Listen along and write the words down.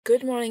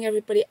Good morning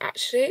everybody.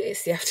 Actually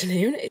it's the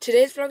afternoon.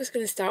 Today's vlog is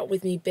going to start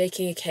with me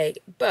baking a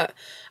cake, but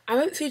I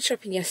went food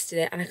shopping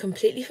yesterday and I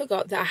completely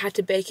forgot that I had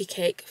to bake a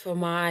cake for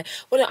my,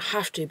 well, not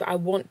have to, but I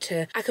want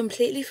to. I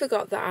completely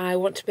forgot that I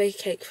want to bake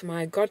a cake for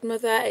my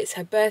godmother. It's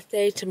her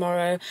birthday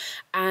tomorrow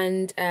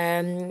and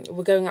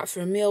we're going out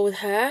for a meal with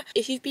her.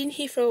 If you've been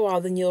here for a while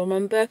then you'll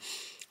remember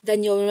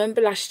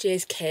last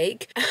year's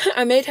cake.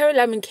 I made her a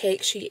lemon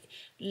cake. She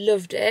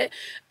loved it,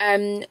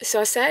 so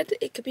I said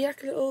it could be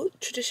like a little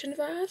tradition of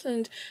ours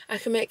and I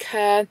can make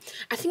her,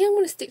 I think I'm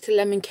going to stick to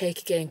lemon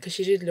cake again because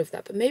she did love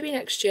that, but maybe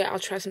next year I'll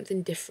try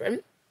something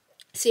different.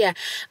 So yeah,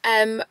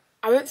 I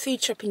went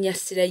food shopping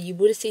yesterday. You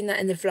would have seen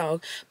that in the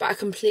vlog, but I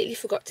completely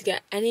forgot to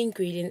get any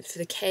ingredients for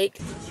the cake.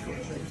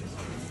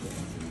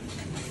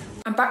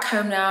 I'm back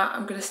home now.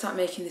 I'm going to start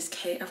making this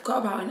cake. I've got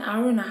about an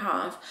hour and a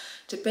half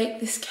to bake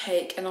this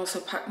cake and also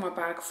pack my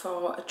bag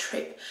for a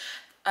trip.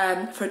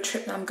 That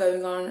I'm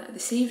going on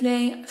this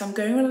evening. So I'm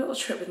going on a little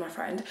trip with my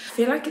friend. I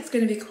feel like it's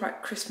going to be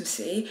quite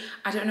Christmassy.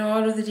 I don't know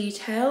all of the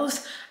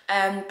details,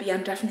 but yeah,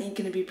 I'm definitely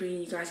going to be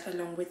bringing you guys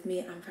along with me.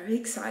 I'm very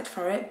excited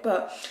for it,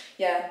 but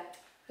yeah,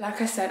 like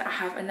I said, I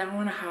have an hour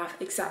and a half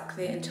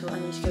exactly until I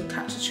need to go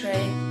catch a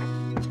train.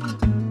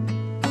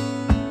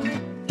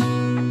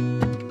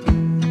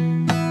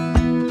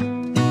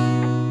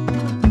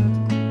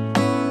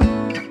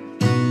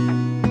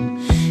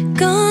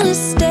 Gonna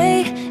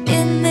stay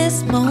in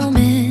this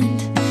moment.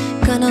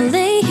 Gonna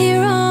lay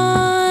here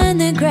on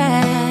the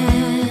grass.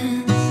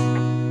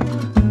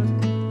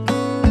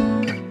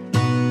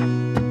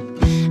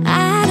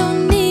 I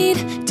don't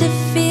need to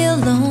feel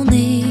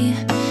lonely.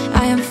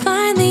 I am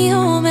finally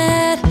home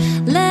at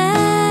last.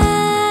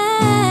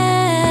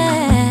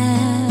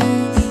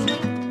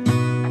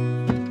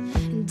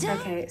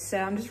 Okay, so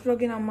I'm just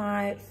vlogging on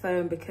my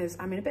phone because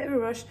I'm in a bit of a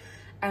rush,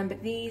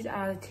 but these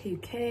are the two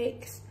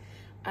cakes.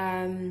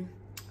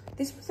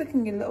 This was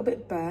looking a little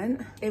bit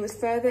burnt. It was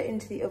further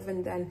into the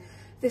oven than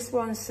this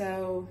one,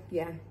 so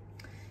yeah.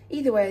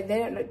 Either way, they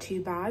don't look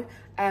too bad.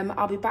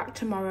 I'll be back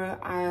tomorrow.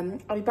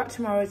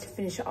 To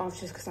finish it off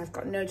just because I've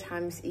got no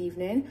time this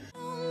evening.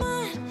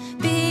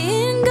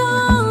 Being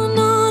gone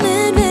on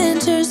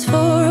adventures for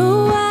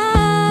a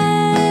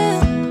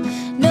while.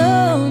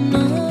 No,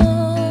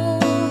 no.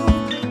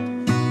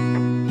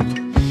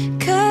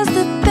 'Cause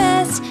the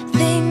best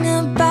thing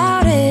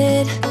about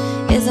it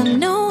is I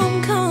know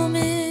I'm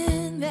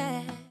coming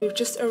back. We've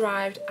just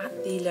arrived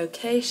at the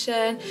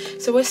location.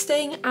 So we're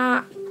staying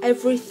at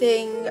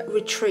Everything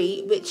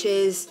Retreat, which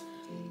is,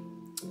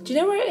 do you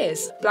know where it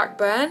is?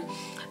 Blackburn.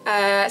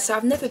 So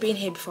I've never been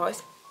here before.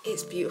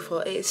 It's beautiful.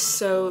 It is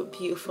so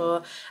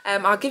beautiful.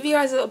 I'll give you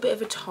guys a little bit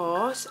of a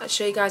tour. I'll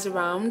show you guys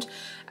around,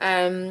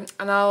 and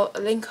I'll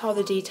link all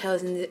the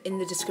details in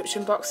the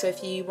description box. So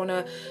if you want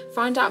to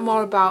find out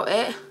more about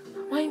it,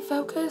 am I in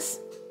focus?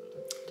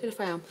 I don't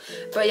know if I am,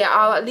 but yeah,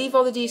 I'll leave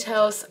all the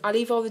details. I'll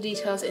leave all the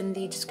details in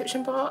the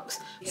description box.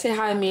 Say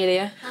hi,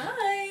 Amelia.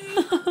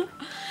 Hi.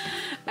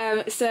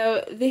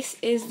 So this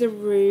is the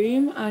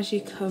room as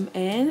you come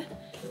in.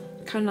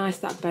 Look how nice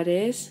that bed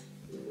is.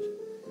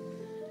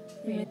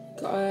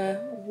 Got a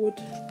wood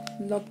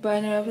log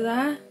burner over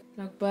there.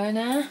 Log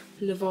burner.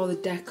 Love all the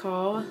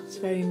decor. It's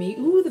very neat.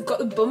 Ooh, they've got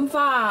the bum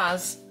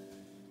vase.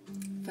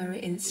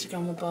 Very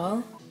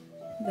Instagrammable.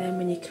 Then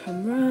when you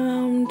come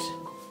round,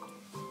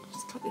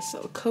 it's got this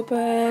little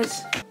cupboard.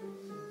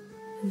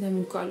 And then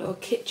we've got a little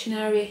kitchen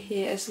area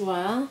here as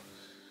well.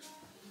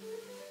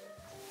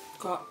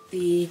 Got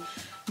the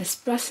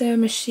Nespresso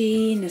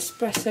machine,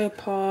 Nespresso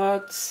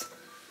pods.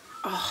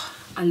 Oh,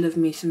 I love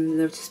me some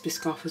Lotus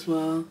Biscoff as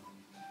well.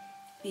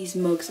 These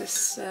mugs are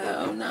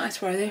so nice.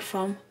 Where are they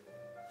from?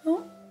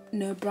 Oh,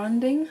 no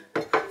branding.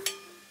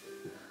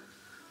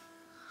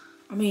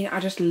 I mean, I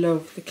just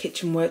love the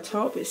kitchen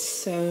worktop. It's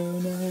so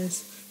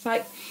nice. It's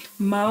like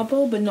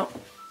marble, but not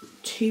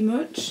too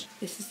much.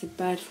 This is the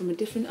bed from a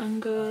different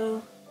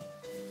angle.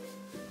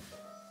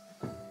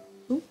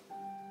 Ooh.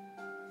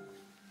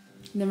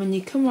 And then when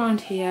you come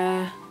around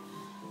here,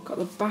 got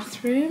the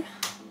bathroom.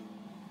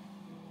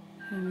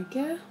 There we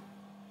go.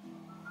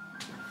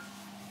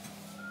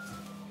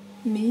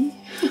 Me.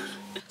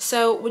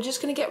 So we're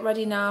just gonna get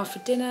ready now for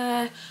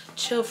dinner,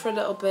 chill for a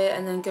little bit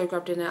and then go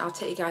grab dinner. I'll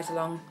take you guys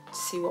along to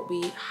see what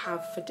we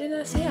have for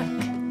dinner. So yeah.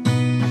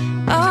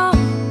 Oh,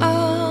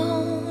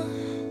 oh.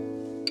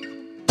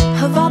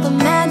 Of all the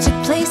magic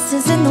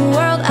places in the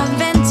world I've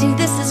been to,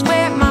 this is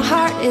where my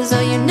heart is. Oh,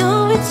 you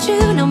know it's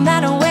true. No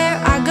matter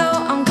where I go,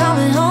 I'm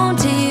coming home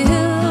to you.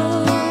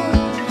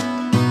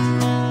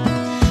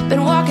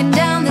 Been walking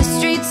down the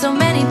street so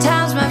many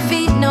times, my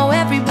feet know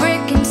every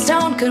brick and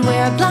stone. Could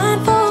wear a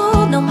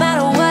blindfold. No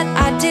matter what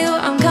I do,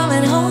 I'm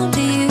coming home to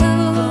you.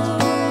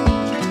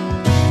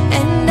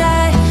 And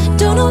I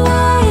don't know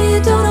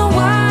why, don't know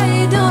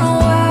why, don't know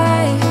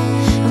why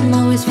I'm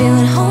always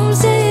feeling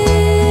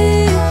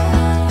homesick.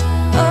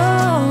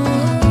 Oh,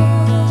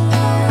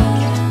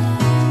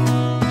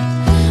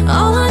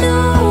 all I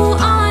know, all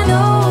I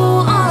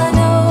know, all I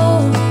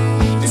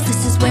know is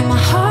this is where my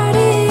heart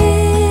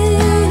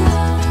is.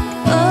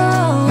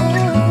 Oh.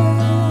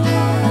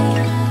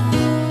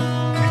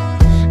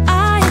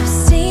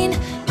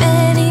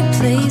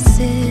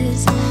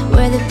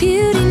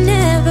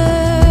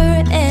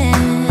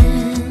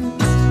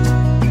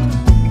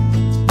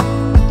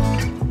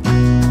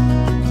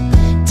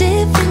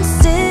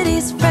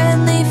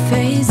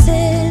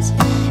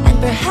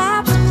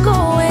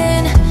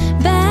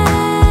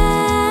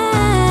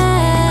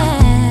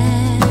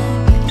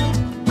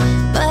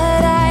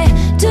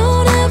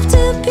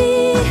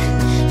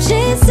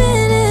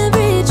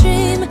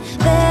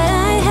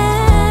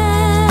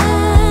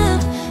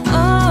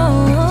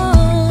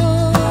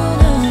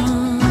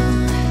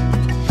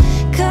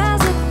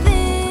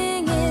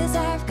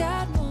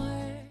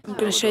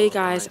 show you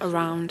guys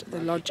around the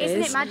lodges.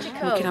 Isn't it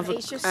magical? We can have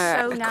It's just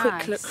so a nice.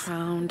 quick look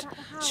around,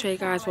 show you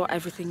guys what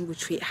everything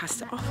retreat has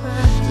to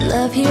offer.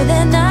 Love here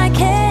than I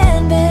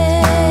can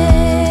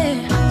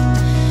bear.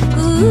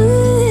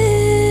 Ooh.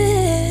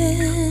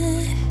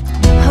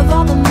 Of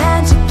all the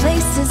magic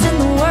places in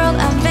the world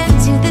I've been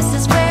to, this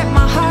is where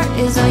my heart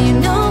is. Oh, you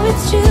know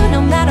it's true.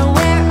 No matter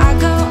where I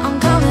go, I'm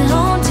coming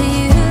home to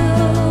you.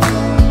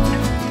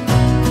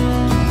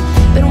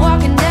 Been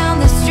walking down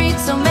the street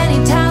so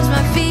many times,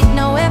 my feet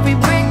know every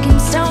brick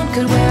and stone.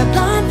 Could wear a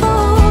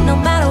blindfold. No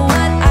matter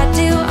what I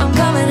do, I'm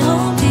coming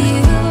home to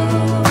you.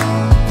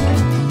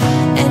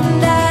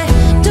 And I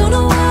don't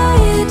know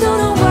why, don't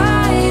know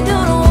why,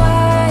 don't know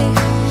why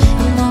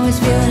I'm always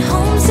feeling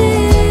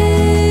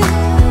homesick.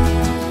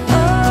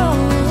 Oh,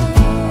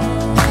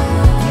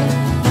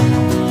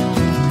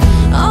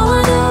 all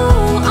I know,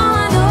 all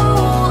I know,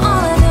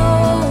 all I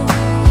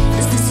know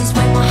is this is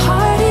where my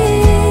heart is.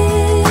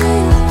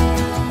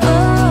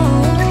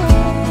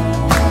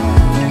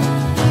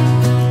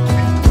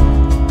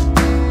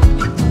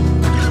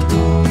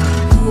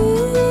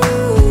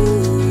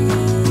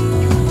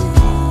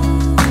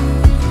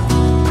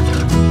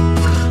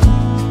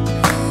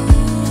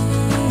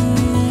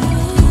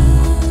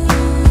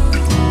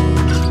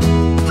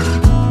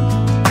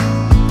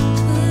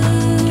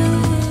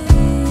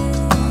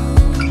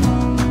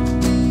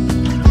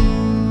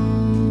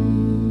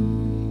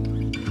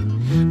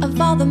 Of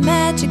all the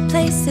magic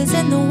places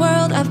in the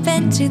world I've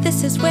been to,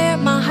 this is where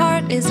my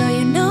heart is. Oh,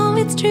 you know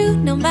it's true.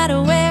 No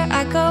matter where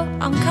I go,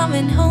 I'm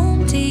coming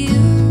home to you.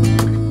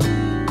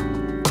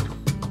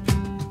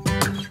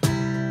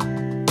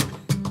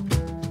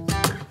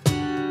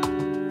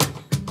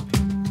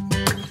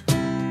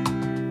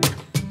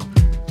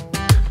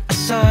 I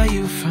saw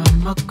you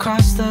from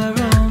across the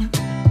room.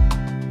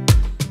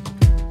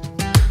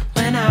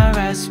 When our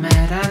eyes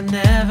met, I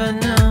never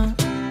knew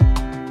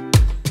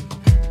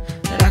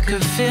that I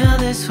could feel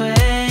this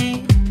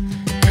way.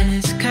 And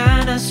it's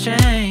kinda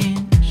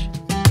strange.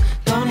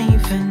 Don't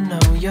even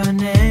know your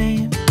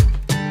name.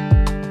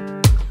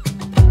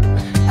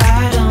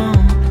 I don't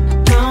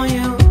know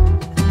you,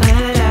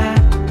 but I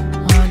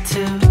want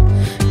to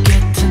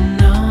get to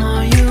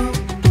know you.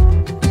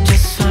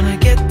 Just wanna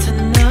get to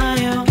know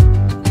you.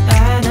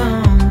 I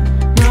don't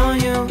know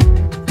you,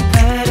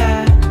 but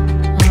I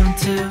want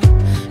to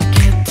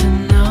get to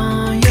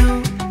know you.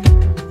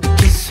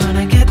 Just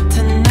wanna get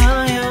to know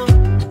you.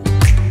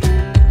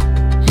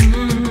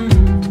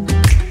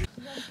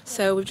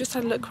 So we've just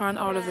had a look around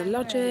all of the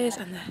lodges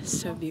and they're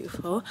so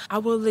beautiful. I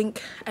will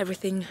link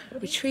everything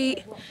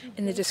retreat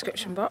in the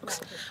description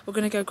box. We're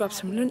going to go grab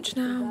some lunch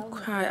now.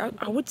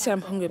 I would say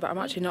I'm hungry, but I'm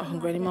actually not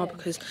hungry anymore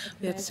because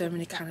we had so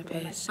many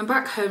canapes. I'm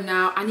back home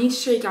now. I need to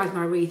show you guys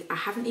my wreath. I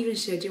haven't even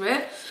showed you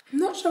it. I'm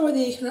not sure whether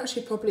you can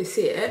actually probably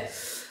see it.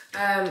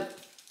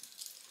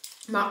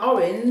 My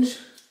orange,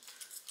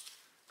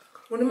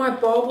 one of my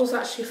baubles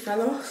actually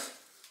fell off.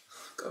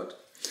 God.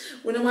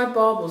 One of my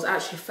baubles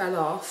actually fell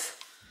off.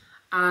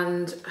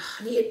 And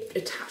I need to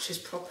attach this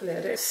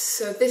properly.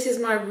 So this is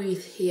my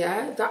wreath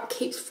here. That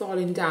keeps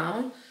falling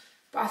down,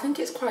 but I think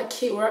it's quite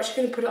cute. We're actually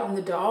going to put it on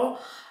the door.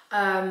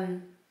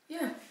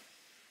 Yeah.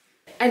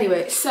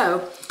 Anyway,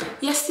 so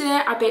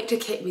yesterday I baked a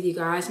cake with you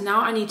guys. Now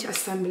I need to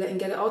assemble it and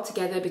get it all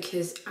together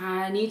because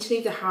I need to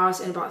leave the house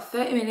in about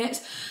 30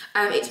 minutes.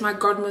 It's my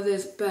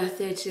godmother's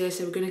birthday today,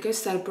 so we're going to go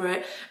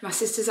celebrate. My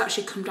sister's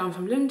actually come down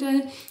from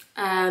London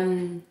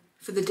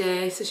for the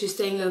day, so she's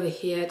staying over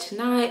here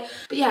tonight.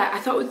 But yeah, I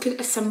thought we could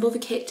assemble the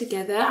cake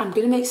together. I'm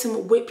gonna make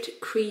some whipped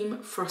cream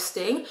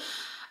frosting.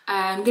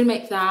 I'm gonna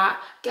make that,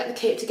 get the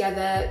cake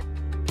together.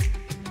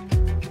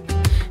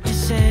 You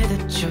say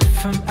that you're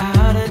from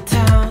out of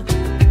town.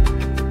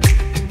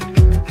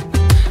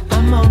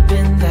 I'm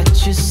hoping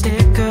that you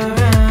stick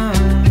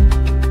around.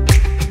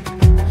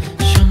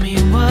 Show me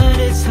what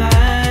it's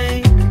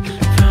like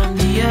from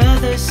the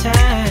other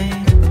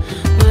side.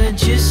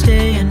 Would you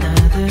stay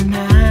another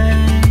night?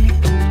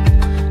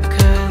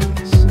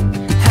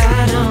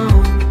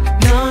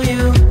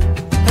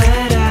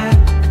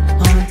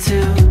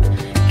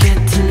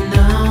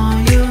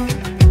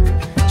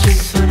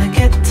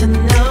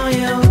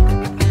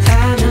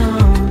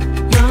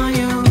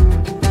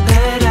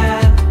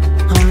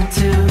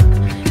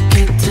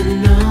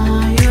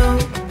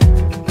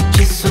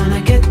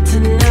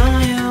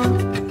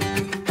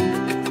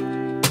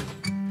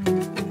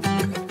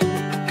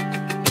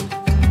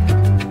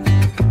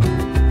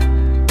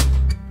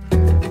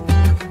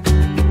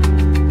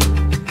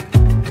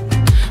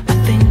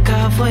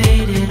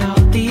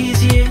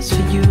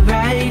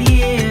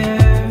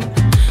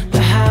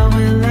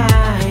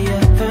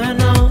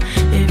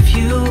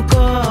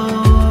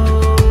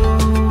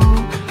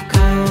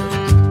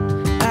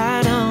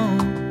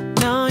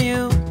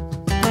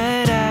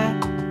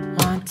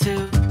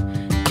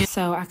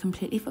 So I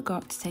completely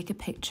forgot to take a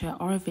picture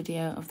or a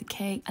video of the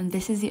cake, and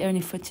this is the only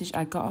footage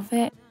I got of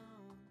it.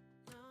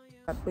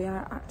 We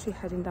are actually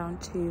heading down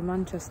to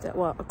Manchester,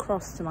 well,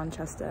 across to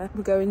Manchester.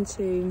 We're going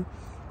to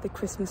the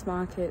Christmas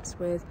markets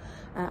with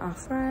our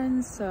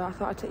friends, so I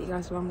thought I'd take you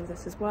guys along with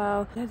us as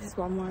well. Yeah, this is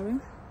what I'm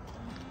wearing.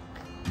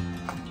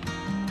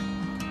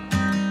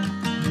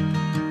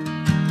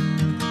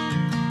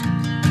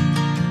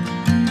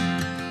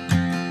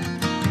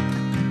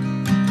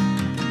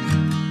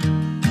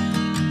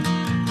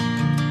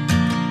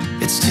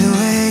 It's 2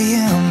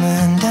 a.m.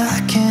 and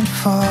I can't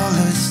fall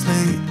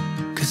asleep,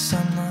 'cause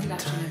I'm not. Good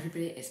afternoon,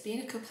 everybody. It's been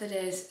a couple of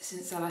days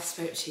since I last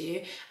spoke to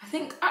you. I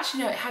think,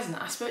 actually no, it hasn't.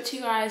 I spoke to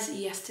you guys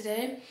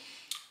yesterday.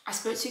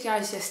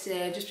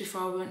 Just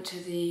before we went to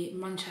the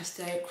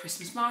Manchester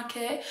Christmas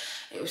market.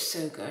 It was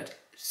so good,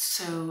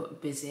 so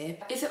busy.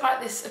 Is it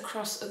like this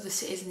across other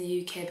cities in the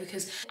UK?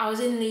 Because I was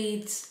in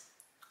Leeds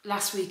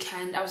last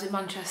weekend, I was in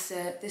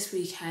Manchester this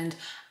weekend,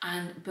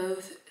 and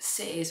both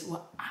cities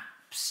were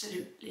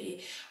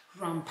absolutely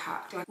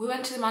ram-packed. Like, we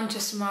went to the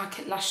Manchester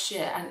market last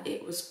year and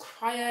it was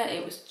quiet,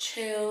 it was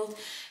chilled,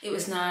 it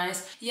was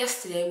nice.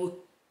 Yesterday we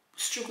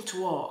struggled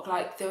to walk,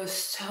 like there were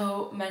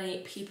so many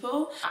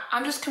people.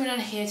 I'm just coming on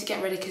here to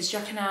get ready because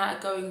Jack and I are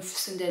going for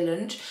Sunday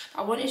lunch.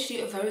 I wanted to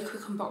do a very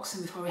quick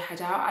unboxing before we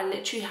head out. I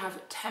literally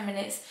have 10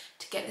 minutes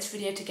to get this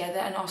video together,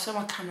 and also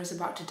my camera's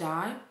about to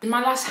die. In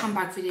my last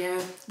handbag video,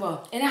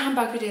 well, in a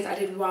handbag video that I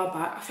did a while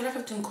back, I feel like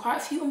I've done quite a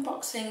few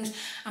unboxings.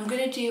 I'm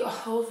gonna do a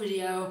whole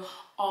video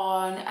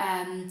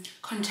on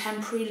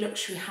contemporary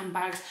luxury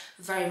handbags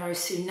very, very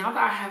soon. Now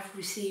that I have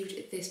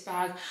received this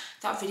bag,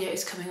 that video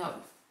is coming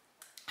up.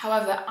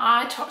 However,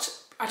 I talked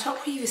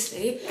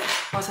previously,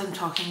 whilst I'm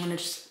talking, I'm gonna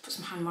just put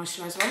some hand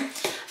moisturiser on.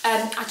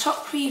 I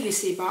talked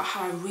previously about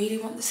how I really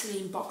want the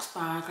Celine box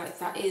bag, like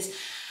that is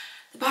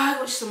the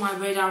bag which is on my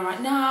radar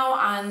right now,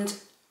 and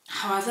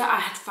however, I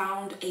had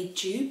found a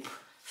dupe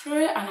for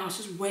it and I was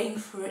just waiting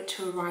for it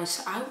to arrive.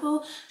 So I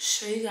will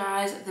show you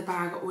guys the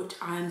bag which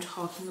I'm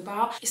talking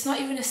about. It's not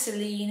even a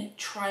Celine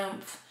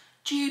Triumph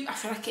dupe. I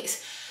feel like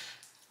it's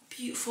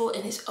beautiful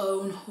in its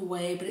own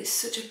way, but it's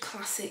such a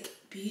classic,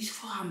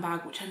 beautiful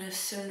handbag which I know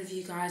so many of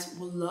you guys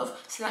will love.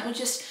 So let me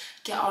just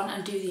get on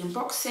and do the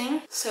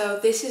unboxing. So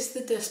this is the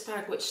dust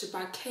bag which the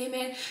bag came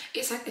in.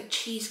 It's like a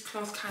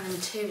cheesecloth kind of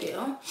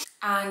material,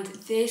 and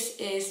this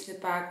is the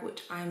bag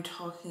which I'm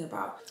talking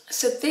about.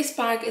 So this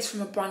bag is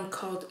from a brand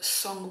called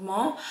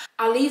Songmo.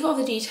 I'll leave all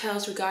the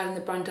details regarding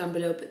the brand down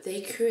below, but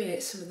they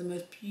create some of the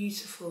most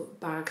beautiful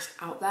bags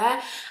out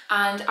there,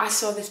 and I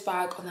saw this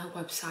bag on their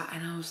website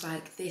and I was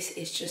like, this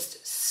is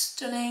just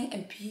stunning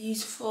and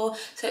beautiful.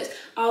 So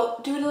I'll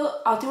do a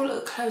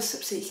little close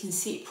up so you can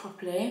see it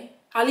properly.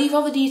 I'll leave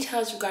all the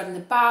details regarding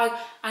the bag.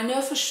 I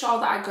know for sure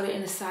that I got it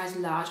in a size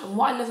large, and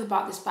what I love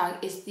about this bag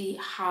is the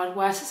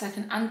hardware. So it's like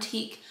an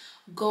antique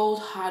gold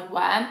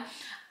hardware,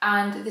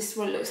 and this is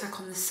what it looks like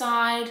on the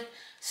side.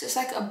 So it's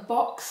like a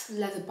box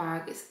leather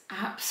bag. It's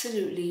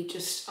absolutely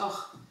just,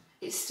 oh,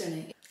 it's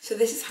stunning. So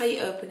this is how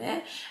you open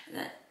it,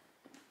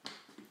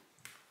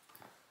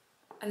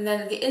 and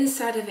then the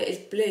inside of it is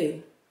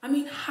blue. I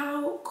mean,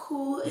 how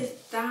cool is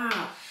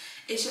that?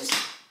 It's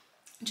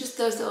just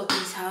those little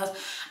details.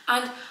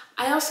 And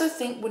I also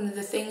think one of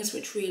the things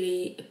which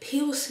really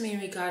appeals to me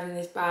regarding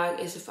this bag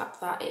is the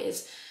fact that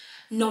it's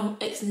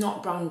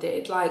not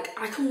branded. Like,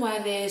 I can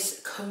wear this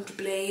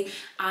comfortably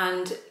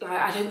and like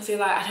I don't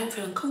feel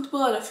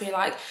uncomfortable. I don't feel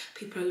like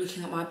people are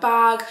looking at my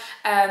bag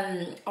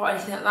or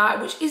anything like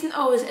that, which isn't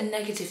always a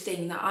negative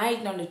thing. That I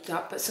acknowledge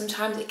that, but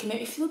sometimes it can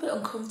make me feel a bit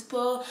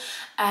uncomfortable.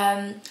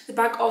 The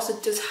bag also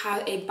does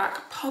have a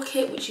back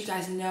pocket, which you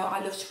guys know I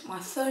love to put my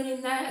phone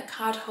in there, a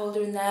card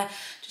holder in there,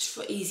 just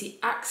for easy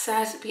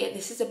access. But yeah,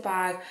 this is a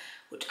bag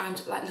which I'm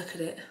like, look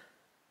at it,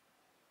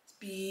 it's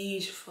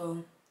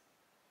beautiful.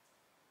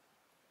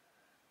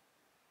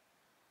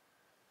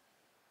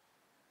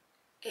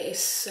 It is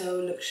so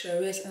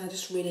luxurious, and I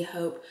just really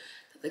hope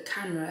that the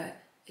camera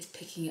is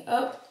picking it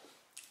up.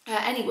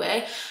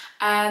 Anyway,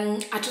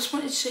 I just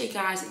wanted to show you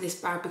guys this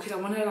bag because I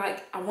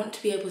want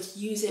to be able to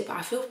use it, but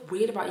I feel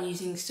weird about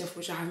using stuff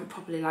which I haven't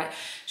properly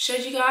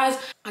showed you guys.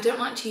 I don't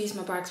like to use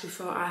my bags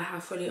before I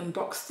have fully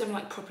unboxed them,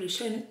 like properly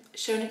shown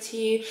it to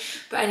you.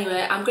 But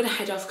anyway, I'm gonna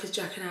head off because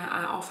Jack and I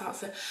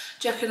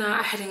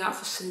are heading out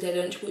for Sunday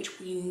lunch, which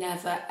we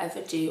never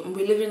ever do. And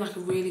we live in like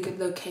a really good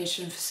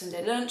location for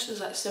Sunday lunch.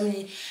 There's like so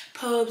many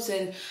pubs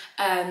and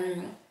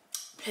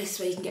places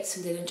where you can get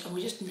Sunday lunch, and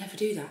we just never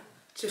do that.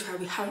 To be fair,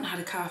 we haven't had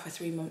a car for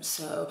 3 months,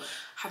 so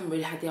haven't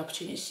really had the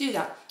opportunity to do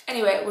that.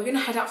 Anyway, we're gonna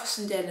head out for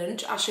Sunday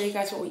lunch. I'll show you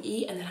guys what we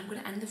eat, and then I'm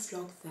gonna end the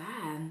vlog there.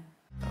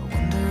 I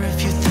wonder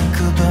if you think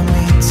about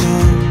me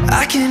too.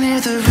 I can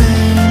hear the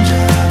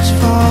raindrops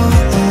fall.